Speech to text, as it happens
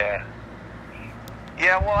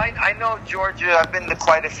Yeah, well, I know Georgia. I've been to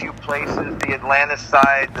quite a few places, the Atlanta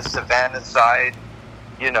side, the Savannah side,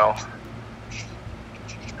 you know.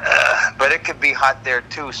 But it could be hot there,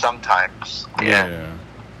 too, sometimes. Yeah.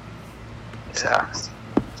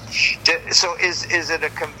 So is it a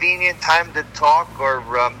convenient time to talk, or...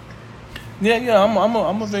 Yeah,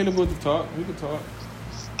 I'm available to talk. We can talk.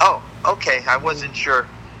 Oh, okay. I wasn't sure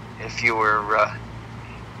if you were...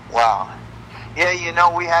 Wow. Yeah, you know,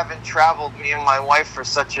 we haven't traveled, me and my wife,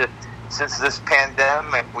 since this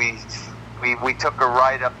pandemic. We took a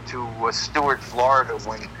ride up to Stuart, Florida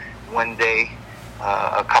one day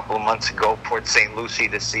a couple of months ago, Port St. Lucie,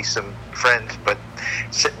 to see some friends. But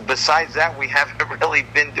besides that, we haven't really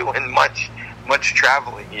been doing much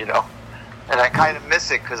traveling, you know. And I kind of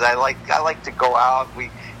miss it because I like to go out. We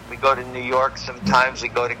go to New York sometimes. We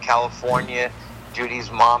go to California. Judy's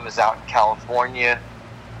mom is out in California.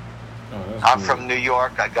 Oh, I'm from New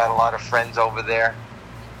York. I got a lot of friends over there.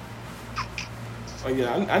 Oh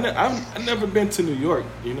yeah, I've never been to New York,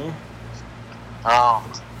 you know. Oh.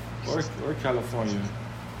 Or California.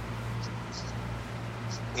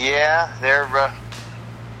 Yeah, they're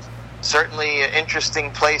certainly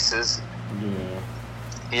interesting places. Yeah.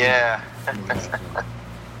 Yeah.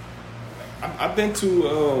 I've been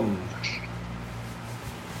to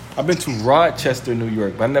Rochester, New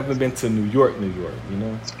York, but I've never been to New York, you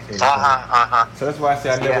know? So that's why I say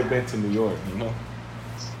I've never been to New York, you know?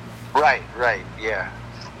 Right, yeah.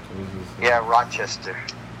 Yeah, Rochester.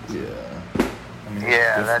 Yeah. I mean,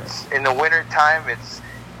 that's in the winter time. It's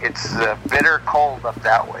bitter cold up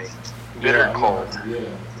that way. Bitter cold. Yeah,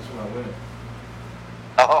 that's when I went.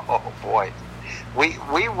 Oh boy,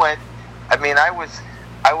 we went. I mean, I was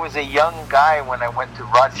a young guy when I went to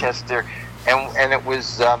Rochester, and it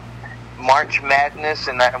was March Madness,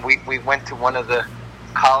 and we went to one of the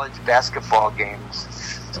college basketball games.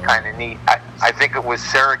 It's kind of neat. I think it was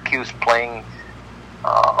Syracuse playing.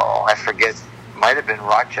 I forget. Might have been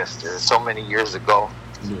Rochester. So many years ago.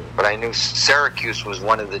 Yeah. But I knew Syracuse was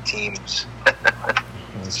one of the teams.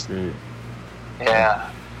 That's great. Yeah.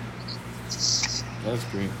 That's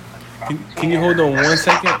great. Can you hold on 1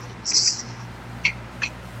 second?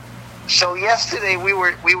 So yesterday we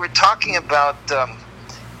were talking about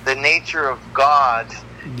the nature of God,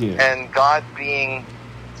 and God being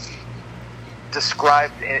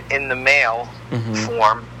described in the male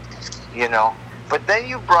form, you know. But then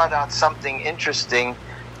you brought out something interesting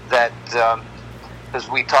that, because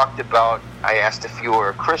we talked about, I asked if you were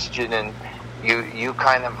a Christian, and you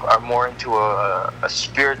kind of are more into a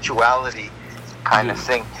spirituality kind of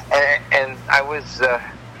thing. And I was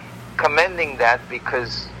commending that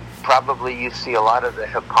because probably you see a lot of the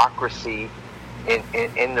hypocrisy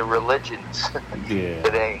in the religions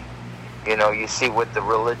today. You know, you see what the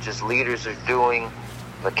religious leaders are doing.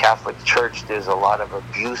 The Catholic Church, there's a lot of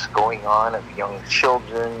abuse going on of young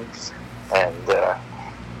children, and the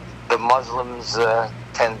Muslims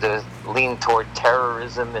tend to lean toward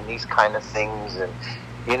terrorism and these kind of things. And,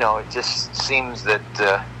 you know, it just seems that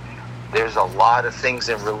there's a lot of things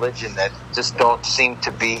in religion that just don't seem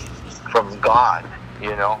to be from God,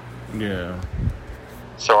 you know? Yeah.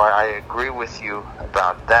 So I agree with you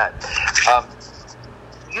about that.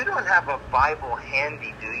 You don't have a Bible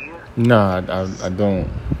handy, do you? No, I don't.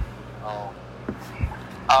 Oh.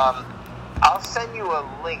 I'll send you a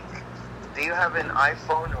link. Do you have an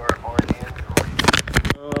iPhone or an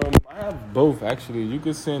Android? I have both, actually. You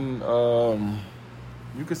could send a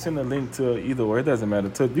link to either or. It doesn't matter.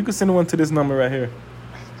 You can send one to this number right here.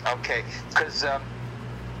 Okay, because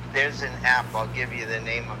there's an app. I'll give you the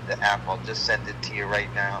name of the app. I'll just send it to you right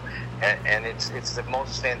now. And it's the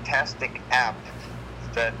most fantastic app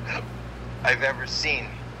that I've ever seen.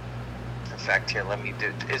 In fact, here, let me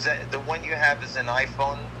do. Is that the one you have? Is an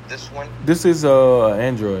iPhone? This one? This is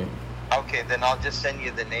Android. Okay, then I'll just send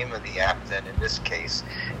you the name of the app. Then in this case,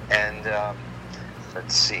 and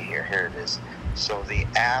let's see here. Here it is. So the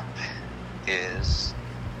app is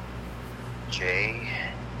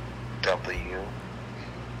JW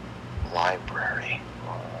Library.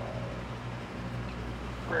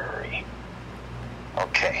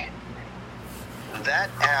 Okay. That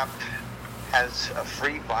app has a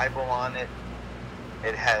free Bible on it.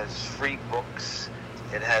 It has free books.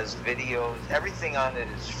 It has videos. Everything on it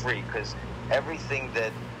is free because everything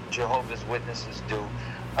that Jehovah's Witnesses do,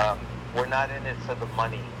 we're not in it for the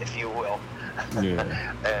money, if you will. Yeah.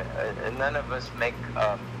 And none of us make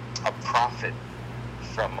a profit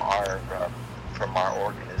from our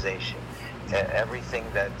organization. Everything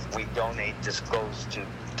that we donate just goes to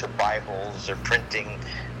Bibles or printing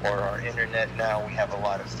or our internet now. We have a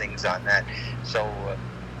lot of things on that. So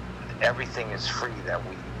everything is free that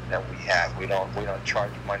that we have. We don't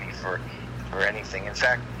charge money for anything. In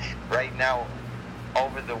fact, right now,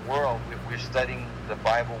 over the world, we're studying the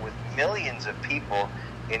Bible with millions of people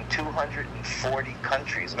in 240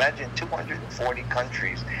 countries. Imagine 240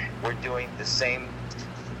 countries. We're doing the same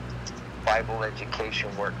Bible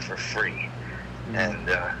education work for free. And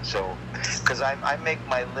so, because I make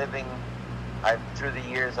my living, through the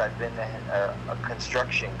years I've been a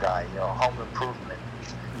construction guy, home improvement,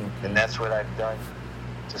 and that's what I've done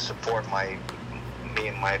to support me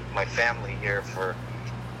and my family here for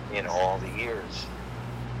all the years.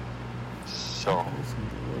 So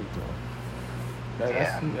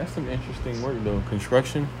that's some interesting work though.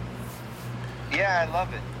 Construction. Yeah,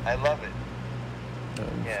 I love it.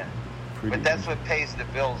 Yeah. But that's what pays the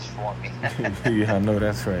bills for me. Yeah, I know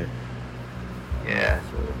that's right. Yeah.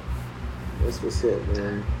 That's what's up,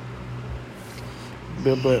 man.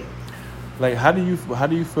 But like, how do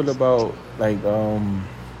you feel about like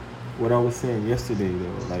what I was saying yesterday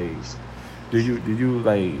though? Like, did you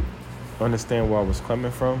like understand where I was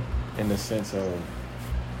coming from in the sense of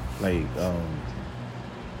like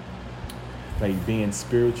being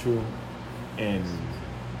spiritual and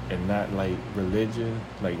not like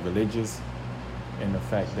religious, and the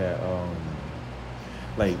fact that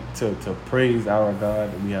like to praise our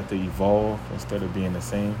God, we have to evolve instead of being the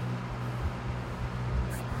same.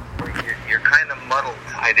 You're kind of muddled.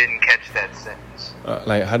 I didn't catch that sentence.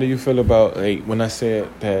 Like, how do you feel about like when I said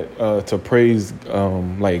that to praise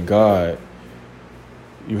like God,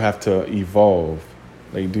 you have to evolve?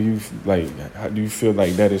 Like, how do you feel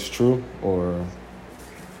like that is true, or?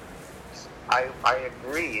 I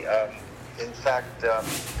agree. In fact,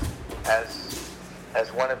 as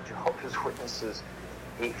one of Jehovah's Witnesses,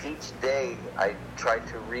 each day I try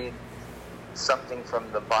to read something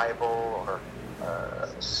from the Bible or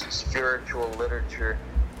spiritual literature,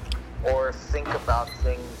 or think about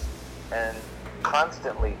things, and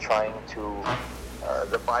constantly trying to.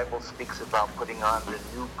 The Bible speaks about putting on the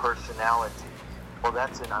new personality. Well,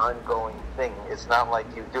 that's an ongoing thing. It's not like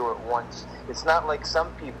you do it once. It's not like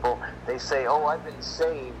some people, they say, oh, I've been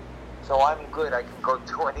saved, so I'm good. I can go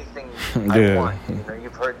do anything I want.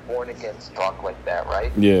 You've heard born-agains talk like that,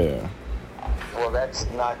 right? Yeah. Well, that's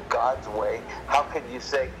not God's way. How could you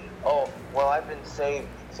say, oh, well, I've been saved,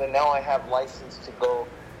 so now I have license to go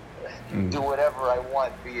do whatever I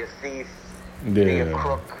want, be a thief, be a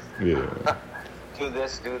crook, do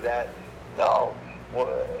this, do that? No. Well,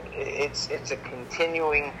 it's a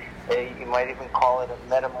continuing, you might even call it a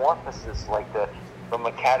metamorphosis, like from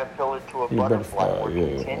a caterpillar to a butterfly.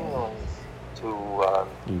 We're continuing to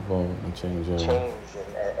evolve and change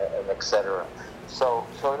and etc. So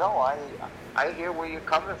no, I hear where you're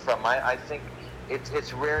coming from. I think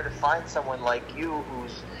it's rare to find someone like you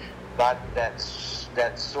who's got that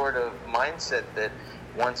sort of mindset that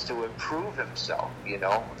wants to improve himself,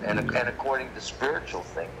 and according to spiritual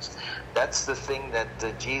things. That's the thing that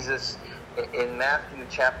Jesus, in Matthew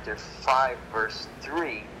chapter 5, verse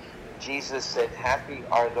 3, Jesus said, happy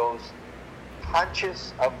are those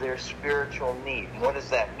conscious of their spiritual need. What does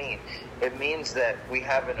that mean? It means that we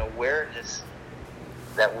have an awareness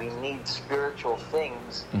that we need spiritual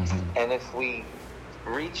things, and if we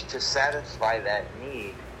reach to satisfy that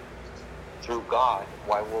need through God,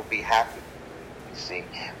 why, we'll be happy. See,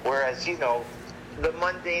 whereas the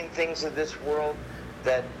mundane things of this world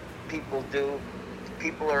that people do,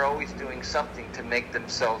 people are always doing something to make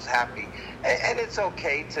themselves happy, and it's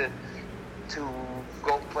okay to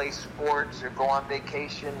go play sports or go on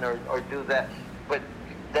vacation or do that, but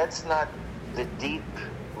that's not the deep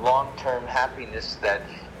long-term happiness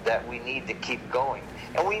that we need to keep going.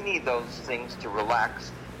 And we need those things to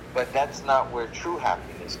relax, but that's not where true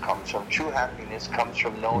happiness comes from. True happiness comes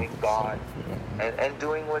from knowing God and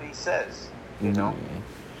doing what He says, Yeah,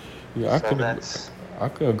 so I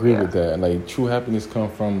could agree with that. Like, true happiness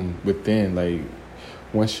comes from within. Like,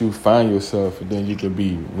 once you find yourself, then you can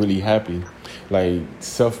be really happy. Like,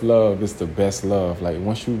 self-love is the best love. Like,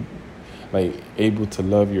 once you able to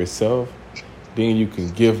love yourself, then you can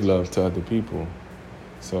give love to other people.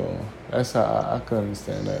 So that's how I can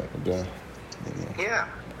understand that. Yeah,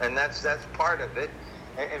 and that's part of it.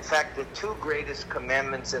 In fact, the two greatest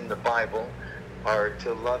commandments in the Bible are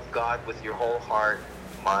to love God with your whole heart,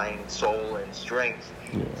 mind, soul, and strength,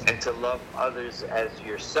 and to love others as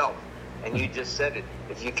yourself. And you just said it.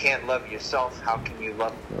 If you can't love yourself, how can you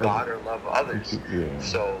love God or love others?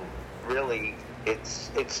 So really, it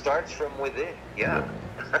starts from within.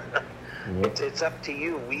 It's up to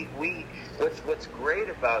you. What's great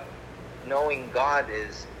about knowing God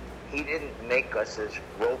is He didn't make us as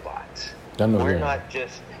robots. We're not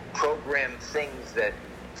just programmed things that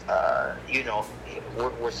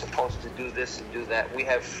we're supposed to do this and do that. We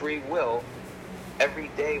have free will. Every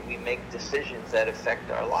day we make decisions that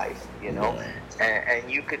affect our life,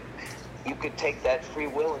 and you could take that free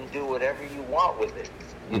will and do whatever you want with it.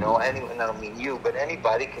 Anyone, I don't mean you, but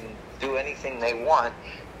anybody can do anything they want.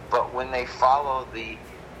 But when they follow the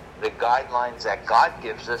guidelines that God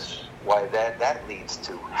gives us, why that leads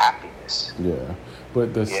to happiness. Yeah,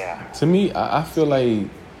 but to me, I feel like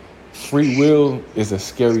free will is a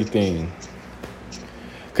scary thing,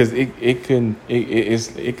 because it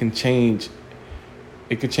can change.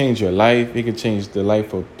 It could change your life. It could change the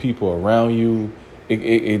life of people around you.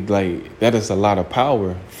 It like that is a lot of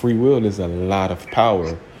power. Free will is a lot of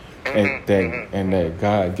power, and that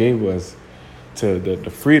God gave us to the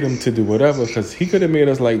freedom to do whatever. Because He could have made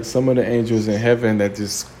us like some of the angels in heaven that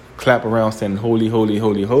just clap around saying "Holy, holy,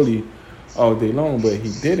 holy, holy" all day long, but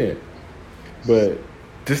He didn't. But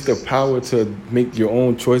just the power to make your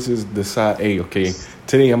own choices, decide, hey, okay,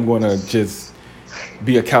 today I'm gonna just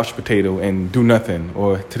be a couch potato and do nothing,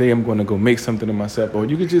 or today I'm going to go make something of myself, or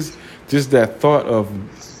you could just that thought of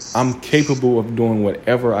I'm capable of doing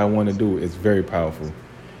whatever I want to do is very powerful,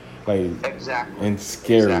 like exactly, and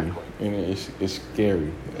scary, exactly. And it's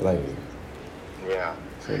scary, like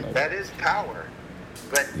so that is power,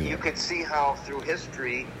 but you could see how through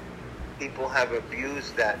history people have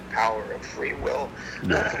abused that power of free will.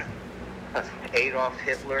 Adolf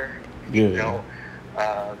Hitler,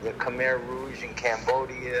 the Khmer Rouge in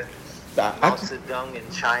Cambodia, Mao Zedong in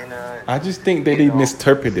China. I just think that they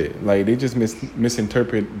misinterpret it. Like they just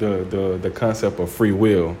misinterpret the concept of free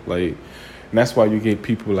will. Like, and that's why you get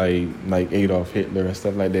people like Adolf Hitler and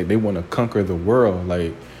stuff like that. They want to conquer the world,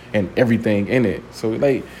 like, and everything in it. So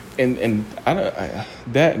like, and I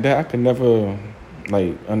can never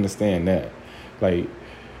like understand that, like.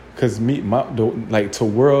 Because the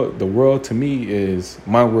world to me is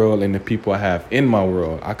my world and the people I have in my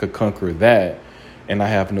world. I could conquer that, and I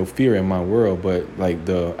have no fear in my world. But like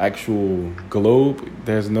the actual globe,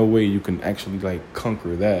 there's no way you can actually like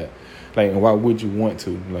conquer that. Like, and why would you want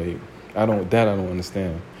to? Like, I don't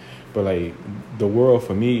understand. But like the world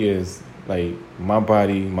for me is like my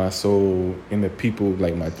body, my soul, and the people,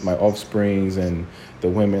 like my offsprings and the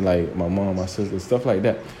women, like my mom, my sister, stuff like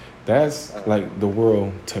that. That's like the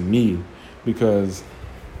world to me, because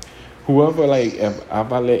whoever, like, if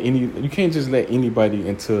I let you can't just let anybody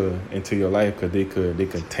into your life, because they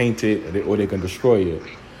can taint it or they can destroy it.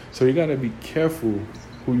 So you gotta be careful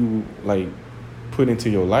who you like put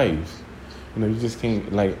into your life. You just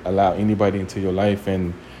can't like allow anybody into your life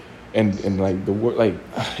and like the word, like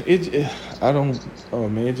I don't. Oh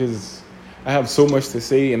man, it just I have so much to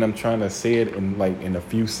say, and I'm trying to say it in a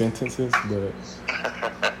few sentences, but.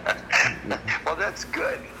 Well, that's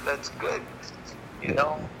good. That's good.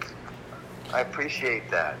 I appreciate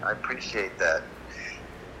that.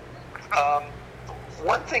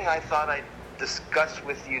 One thing I thought I'd discuss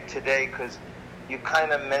with you today, because you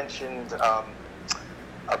kind of mentioned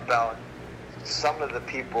about some of the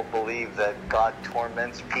people believe that God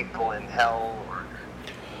torments people in hell,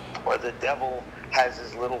 or the devil has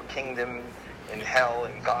his little kingdom in hell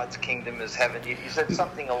and God's kingdom is heaven. You said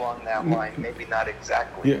something along that line, maybe not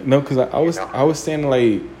exactly. Yeah, no, because I was saying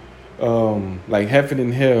like heaven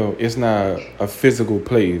and hell is not a physical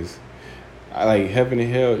place. Like heaven and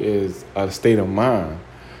hell is a state of mind.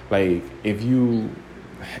 Like if you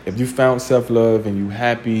found self-love and you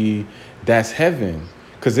happy, that's heaven.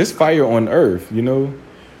 Because there's fire on earth, and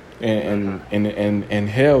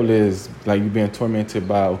hell is like you being tormented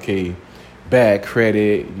by bad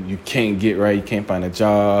credit, you can't get right, you can't find a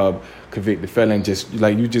job, convicted felon, just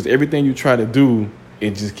everything you try to do,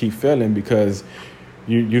 it just keep failing because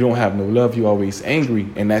you don't have no love, you always angry,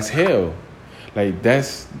 and that's hell. Like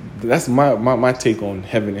that's my take on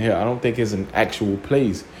heaven and hell. I don't think it's an actual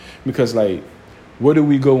place, because like where do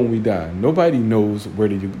we go when we die? Nobody knows where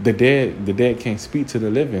the dead can't speak to the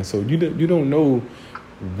living, so you don't know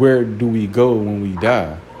where do we go when we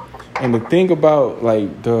die. And the thing about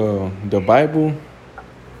like the Bible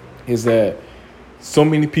is that so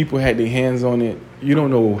many people had their hands on it. You don't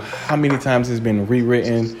know how many times it's been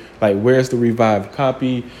rewritten. Like, where's the revived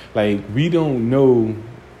copy? Like, we don't know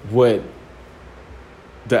what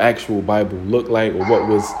the actual Bible looked like, or what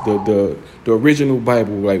was the original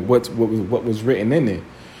Bible, like what was written in it,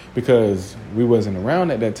 because we wasn't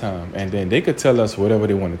around at that time. And then they could tell us whatever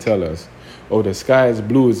they want to tell us. Oh, the sky is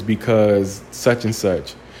blue is because such and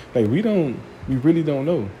such. Like, we really don't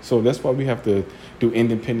know. So that's why we have to do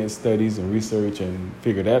independent studies and research and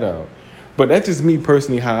figure that out. But that's just me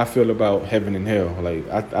personally, how I feel about heaven and hell. Like,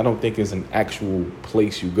 I don't think it's an actual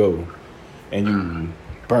place you go and you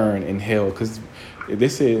burn in hell. Because if they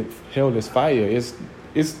said hell is fire,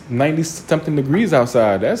 it's 90 something degrees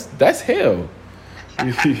outside. That's hell.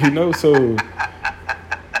 You know, so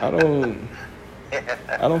I don't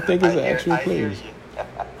think it's an actual place.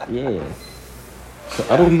 Yeah. So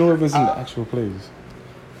I don't know if it's an actual place.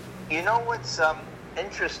 You know what's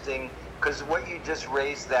interesting? Because what you just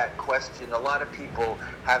raised that question, a lot of people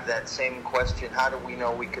have that same question. How do we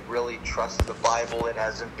know we could really trust the Bible? It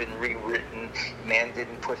hasn't been rewritten. Man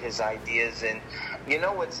didn't put his ideas in. You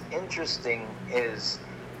know what's interesting is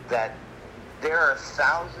that there are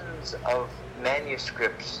thousands of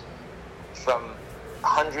manuscripts from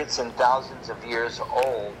hundreds and thousands of years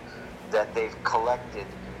old that they've collected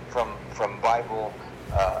from Bible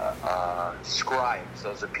scribes.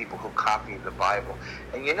 Those are people who copy the Bible.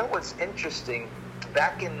 And you know what's interesting?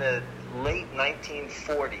 Back in the late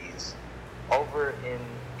 1940s, over in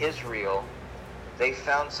Israel, they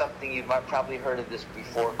found something, you might probably heard of this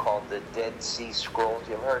before, called the Dead Sea Scrolls.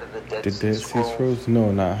 You ever heard of the Dead Sea Scrolls? No,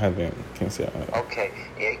 I haven't. Can't say I have. Okay.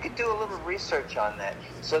 Yeah, you could do a little research on that.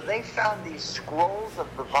 So they found these scrolls of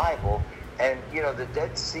the Bible, and, you know, the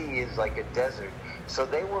Dead Sea is like a desert. So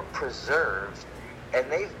they were preserved, and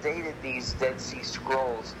they've dated these Dead Sea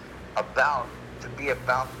Scrolls to be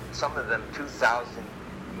about, some of them, 2,000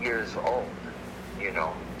 years old, you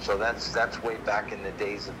know. So that's way back in the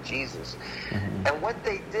days of Jesus. Mm-hmm. And what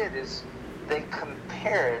they did is they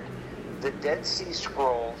compared the Dead Sea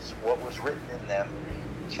Scrolls, what was written in them,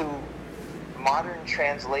 to modern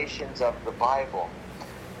translations of the Bible.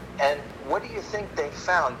 And what do you think they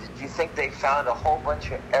found? Did you think they found a whole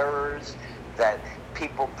bunch of errors that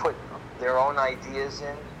people put their own ideas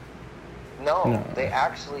in? No. They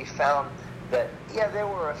actually found that, there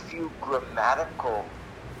were a few grammatical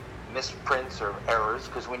misprints or errors,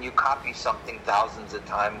 because when you copy something thousands of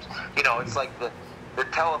times, you know, it's like the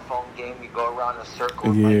telephone game, you go around a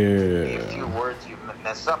circle, and like a few words you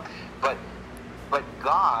mess up. But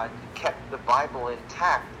God kept the Bible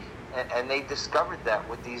intact, and they discovered that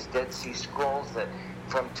with these Dead Sea Scrolls that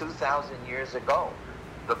from 2,000 years ago.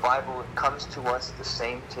 The Bible comes to us the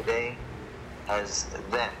same today as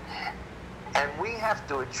then. And we have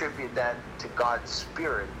to attribute that to God's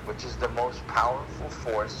Spirit, which is the most powerful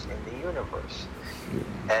force in the universe.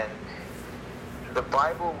 And the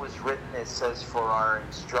Bible was written, it says, for our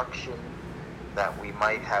instruction, that we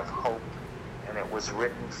might have hope, and it was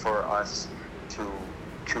written for us to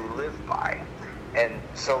live by. And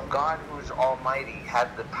so God, who's almighty, had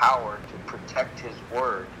the power to protect his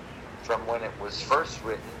word from when it was first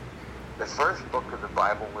written. The first book of the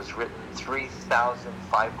Bible was written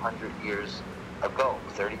 3,500 years ago,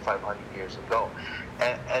 3,500 years ago.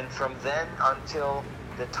 And from then until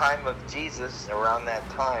the time of Jesus, around that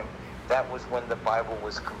time, that was when the Bible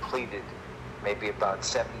was completed. Maybe about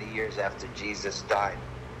 70 years after Jesus died,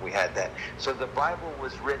 we had that. So the Bible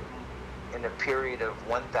was written in a period of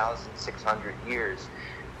 1,600 years.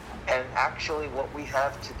 And actually what we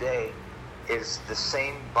have today is the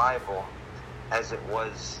same Bible as it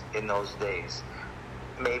was in those days.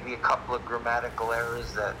 Maybe a couple of grammatical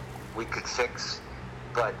errors that we could fix,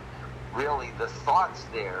 but really the thoughts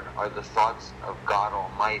there are the thoughts of God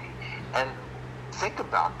Almighty. And think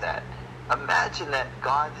about that. Imagine that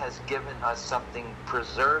God has given us something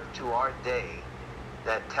preserved to our day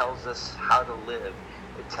that tells us how to live.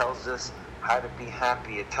 It tells us how to be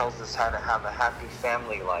happy. It tells us how to have a happy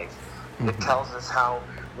family life. It tells us how,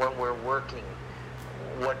 when we're working,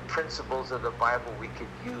 what principles of the Bible we could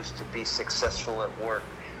use to be successful at work.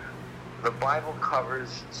 The Bible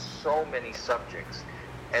covers so many subjects,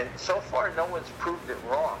 and so far no one's proved it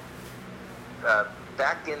wrong.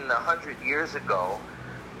 Back in 100 years ago,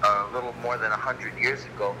 a little more than 100 years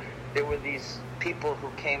ago, there were these people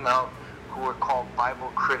who came out who were called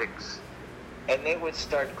Bible critics, and they would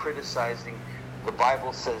start criticizing, the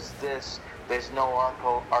Bible says this, there's no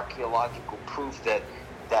archaeological proof that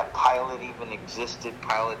Pilate even existed,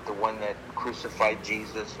 Pilate, the one that crucified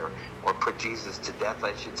Jesus, or put Jesus to death,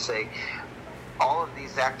 I should say. All of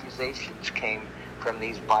these accusations came from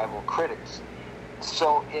these Bible critics.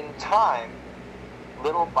 So in time,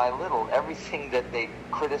 little by little, everything that they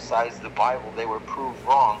criticized the Bible, they were proved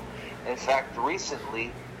wrong. In fact,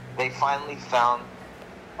 recently, they finally found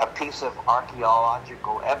a piece of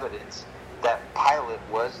archaeological evidence that Pilate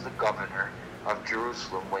was the governor of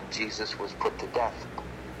Jerusalem when Jesus was put to death.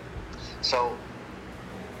 So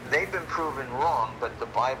they've been proven wrong, but the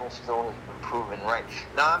Bible still has been proven right.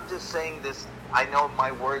 Now, I'm just saying this. I know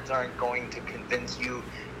my words aren't going to convince you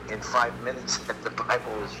in 5 minutes that the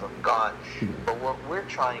Bible is from God, but what we're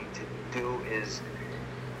trying to do is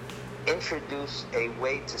introduce a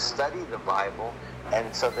way to study the Bible,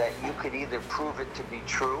 and so that you could either prove it to be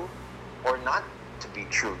true or not to be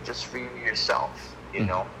true, just for yourself, you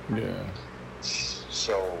know. Yeah.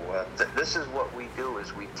 So this is what we do: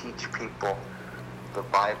 is we teach people the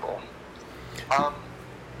Bible.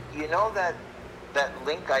 You know that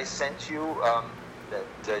link I sent you,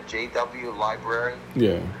 that JW library.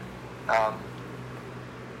 Yeah.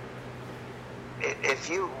 If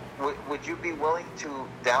you would you be willing to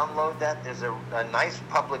download that? There's a nice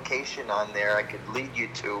publication on there I could lead you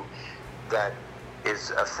to. That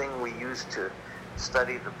is a thing we use to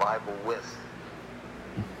study the Bible with.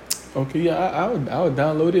 Okay, yeah, I would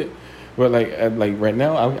download it, but like right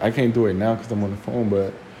now I can't do it now because I'm on the phone.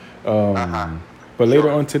 But later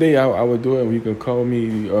on today I would do it. You can call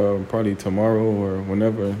me probably tomorrow or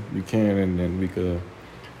whenever you can, and then we could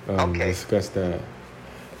discuss that.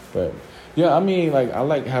 But yeah, I mean, like, I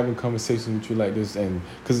like having conversations with you like this, and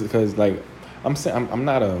because like I'm saying I'm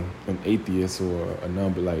not an atheist or a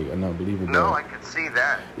non-believer. No, I can see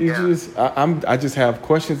that. I just have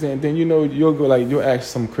questions, and then you'll ask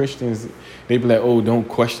some Christians, they be like, oh, don't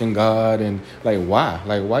question God, and like why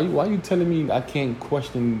you telling me I can't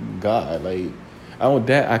question God? Like,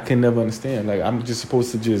 I can never understand. Like, I'm just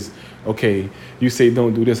supposed to okay, you say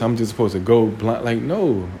don't do this, I'm just supposed to go blind. Like,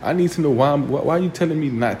 no, I need to know why are you telling me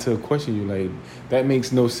not to question you? Like, that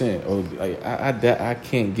makes no sense. Or like I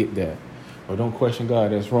can't get that. Or don't question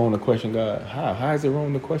God. That's wrong to question God. How is it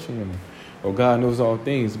wrong to question him? Or God knows all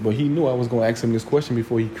things, but he knew I was going to ask him this question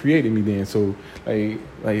before he created me then. So like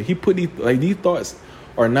he put these thoughts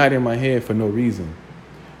are not in my head for no reason.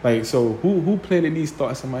 Like, so who planted these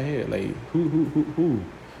thoughts in my head? Like, who?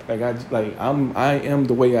 Like, I am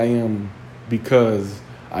the way I am because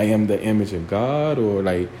I am the image of God, or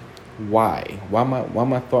like, why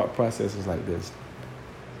my thought process is like this?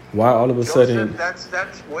 Why all of a sudden? That's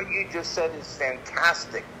what you just said is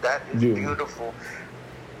fantastic. That is beautiful.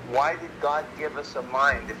 Why did God give us a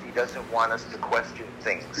mind if he doesn't want us to question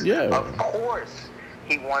things? Yeah. Of course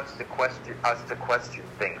he wants us to question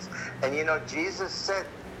things. And Jesus said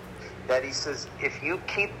that, he says, if you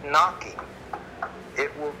keep knocking,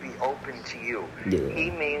 it will be open to you. Yeah. He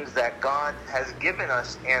means that God has given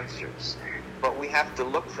us answers, but we have to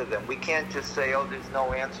look for them. We can't just say, oh, there's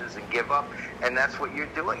no answers, and give up. And that's what you're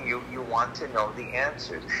doing. You want to know the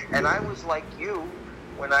answers. And I was like you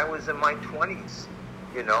when I was in my 20s,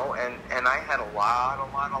 and I had a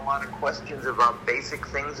lot of questions about basic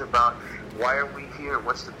things, about why are we here?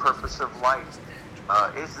 What's the purpose of life?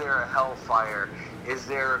 Is there a hellfire? Is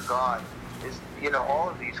there a God? All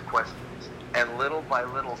of these questions. And little by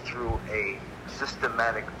little, through a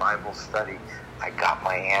systematic Bible study, I got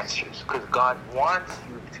my answers. Because God wants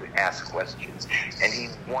you to ask questions, and he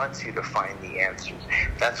wants you to find the answers.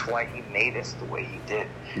 That's why he made us the way he did.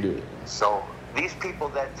 Yeah. So these people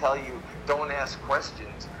that tell you don't ask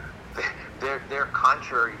questions, they're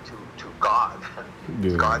contrary to God.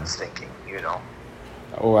 Yeah. God's thinking,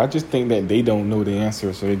 Oh, I just think that they don't know the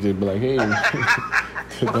answer, so they just be like, hey.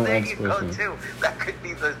 Well, there you go, too. That could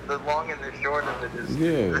be the long and the short of it is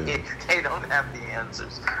they don't have the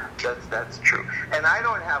answers. That's true. And I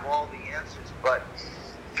don't have all the answers, but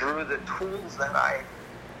through the tools that I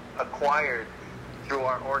acquired through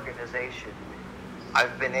our organization,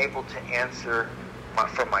 I've been able to answer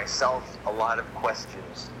for myself a lot of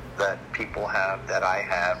questions that people have, that I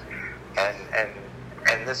have,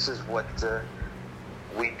 and this is what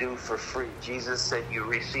we do for free. Jesus said, you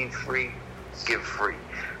receive free, give free.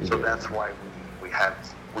 So that's why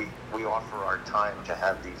we offer our time to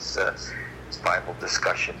have these Bible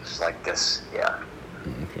discussions like this. Yeah.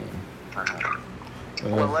 Okay.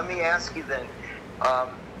 Well, let me ask you then,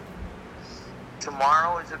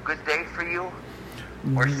 tomorrow is a good day for you?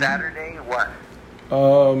 Or Saturday? What?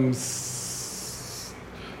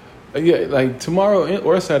 Yeah, like tomorrow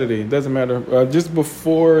or Saturday, it doesn't matter. Just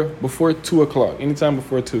before 2:00, anytime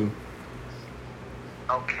before 2.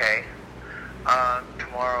 Okay.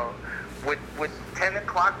 Tomorrow, would 10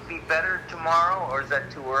 o'clock be better tomorrow, or is that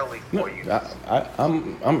too early for you?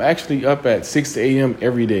 I'm actually up at 6 a.m.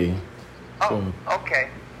 every day. Oh, okay,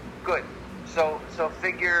 good. So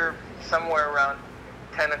figure somewhere around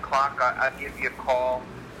 10 o'clock. I'll give you a call.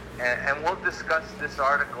 And we'll discuss this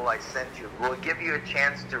article I sent you. We'll give you a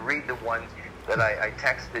chance to read the one that I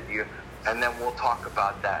texted you, and then we'll talk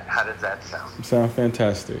about that. How does that sound? Sound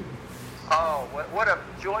fantastic. Oh, what a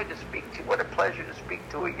joy to speak to. What a pleasure to speak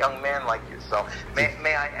to a young man like yourself.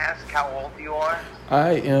 May I ask how old you are?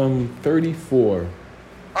 I am 34.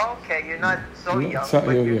 Okay, you're not so young,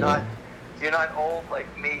 but you're not old like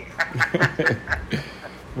me.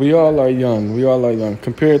 We all are young.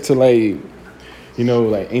 Compared to like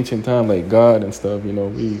ancient time, like God and stuff, we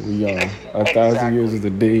young. 1,000 years is a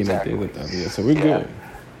day, and a day is 1,000 years. So we're good.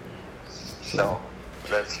 So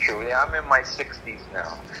That's true. Yeah, I'm in my 60s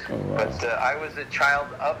now. Oh, wow. But I was a child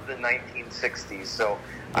of the 1960s, so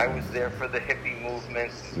I was there for the hippie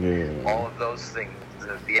movement, all of those things,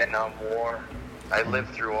 the Vietnam War. I lived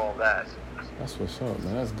through all that. That's what's up,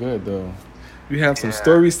 man. That's good, though. You have some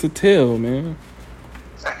stories to tell, man.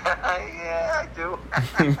 Yeah, I do.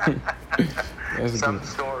 That's some good.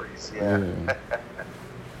 Stories, yeah.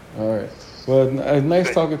 All right. Well,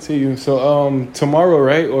 nice talking to you. So, tomorrow,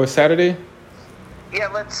 right, or Saturday? Yeah,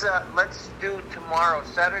 let's do tomorrow.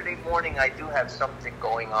 Saturday morning, I do have something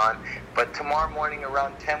going on, but tomorrow morning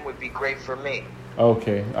around 10 would be great for me.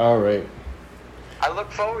 Okay. All right. I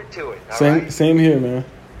look forward to it. Same here, man.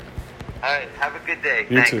 All right. Have a good day.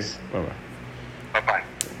 You Thanks. too. Bye-bye. Bye-bye.